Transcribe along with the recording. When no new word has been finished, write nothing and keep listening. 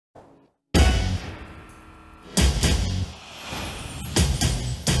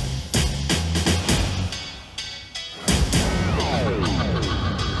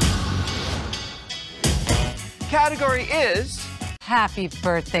category is... Happy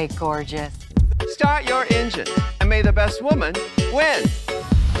birthday, gorgeous. Start your engine, and may the best woman win.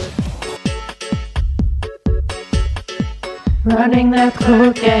 Running that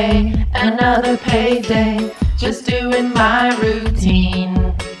croquet, another payday, just doing my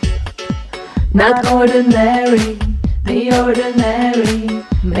routine. Not ordinary, the ordinary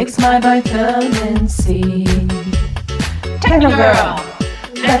makes my Vita-min-C. Techno Girl,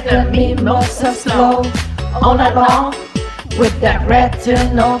 let the mi-mosas flow all night long with that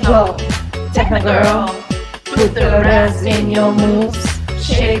retinol glow. Techno Girl, put the rest in your moves,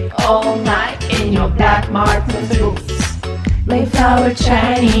 shake all night in your black Martens boots. Mayflower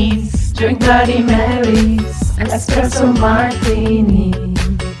Chinese, drink Bloody Marys, Espresso Mar-ti-ni.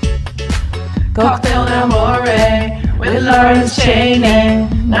 Cocktail Amore with Laurence Chaney,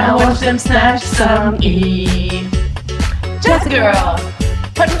 now watch them snatch some E. Jazzy Girl,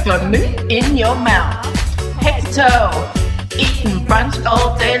 put vermouth in your mouth, head to toe, eating brunch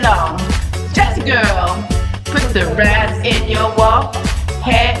all day long. Jazzy Girl, put the raz in your walk,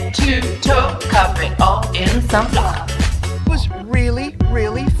 head to toe, cover it all in some block. Was really,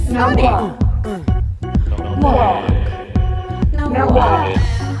 really Now funny. walk. Walk. Now walk.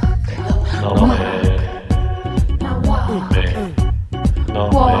 Now walk.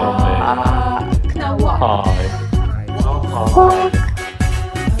 Walk. Now walk. Walk.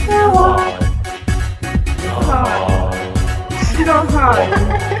 Now walk. You don't hide.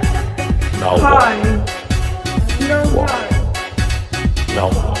 Hide. You don't hide.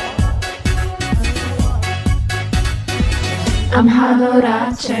 I'm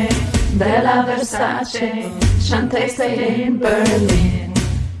hanorace, Bella Versace, Shantay stay in Berlin.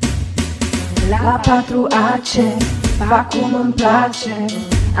 La patru va come place,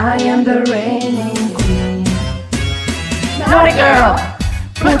 I am the reigning queen. Naughty girl,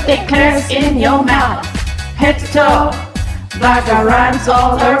 put the eclairs in your mouth, head to toe, vaga rhymes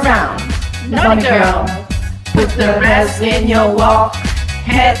all around. Naughty girl, put the rest in your walk,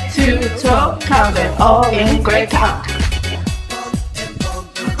 head to toe, cover all in grey cock.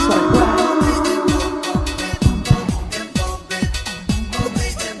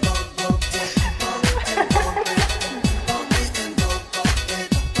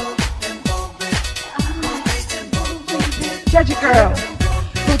 Jazzy Girl,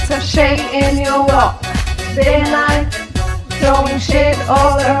 put a shade in your walk, day and night, throwing shade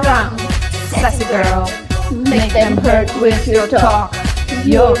all around. Sassy girl, make them hurt with your talk.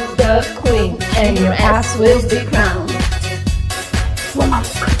 You're the queen, and your ass will be crowned. Walk.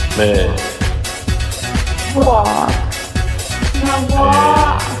 Walk. Now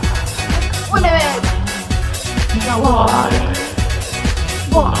walk. Wait a minute. Now walk.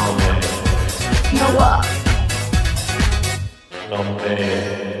 Walk. Now walk.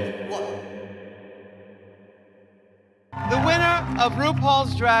 The winner of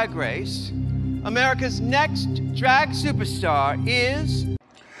RuPaul's Drag Race, America's next drag superstar, is...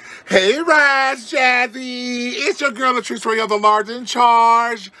 Hey, Raz, Jazzy. It's your girl, the true story of the Lord in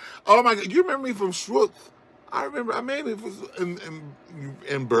charge. Oh, my God. You remember me from Swoots? I remember. I made it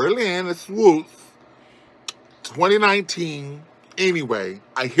in Berlin at Swoots, 2019. Anyway,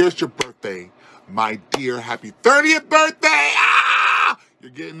 here's your birthday. My dear, happy 30th birthday. Ah!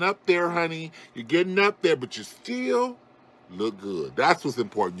 You're getting up there, honey. You're getting up there, but you still look good. That's what's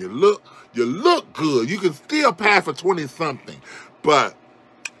important. You look good. You can still pass for 20-something, but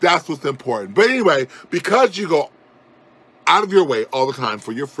that's what's important. But anyway, because you go out of your way all the time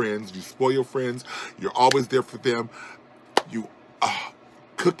for your friends, you spoil your friends, you're always there for them, you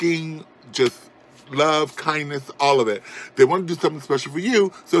cooking, just love, kindness, all of it. They want to do something special for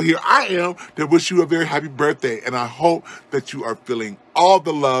you, so here I am to wish you a very happy birthday, and I hope that you are feeling all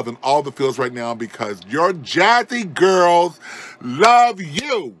the love and all the feels right now because your Jazzy girls love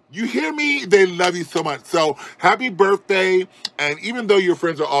you. You hear me? They love you so much. So happy birthday, and even though your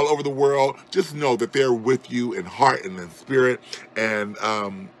friends are all over the world, just know that they're with you in heart and in spirit, and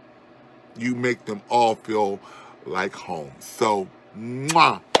you make them all feel like home. So,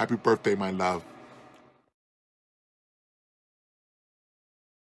 mwah, happy birthday, my love.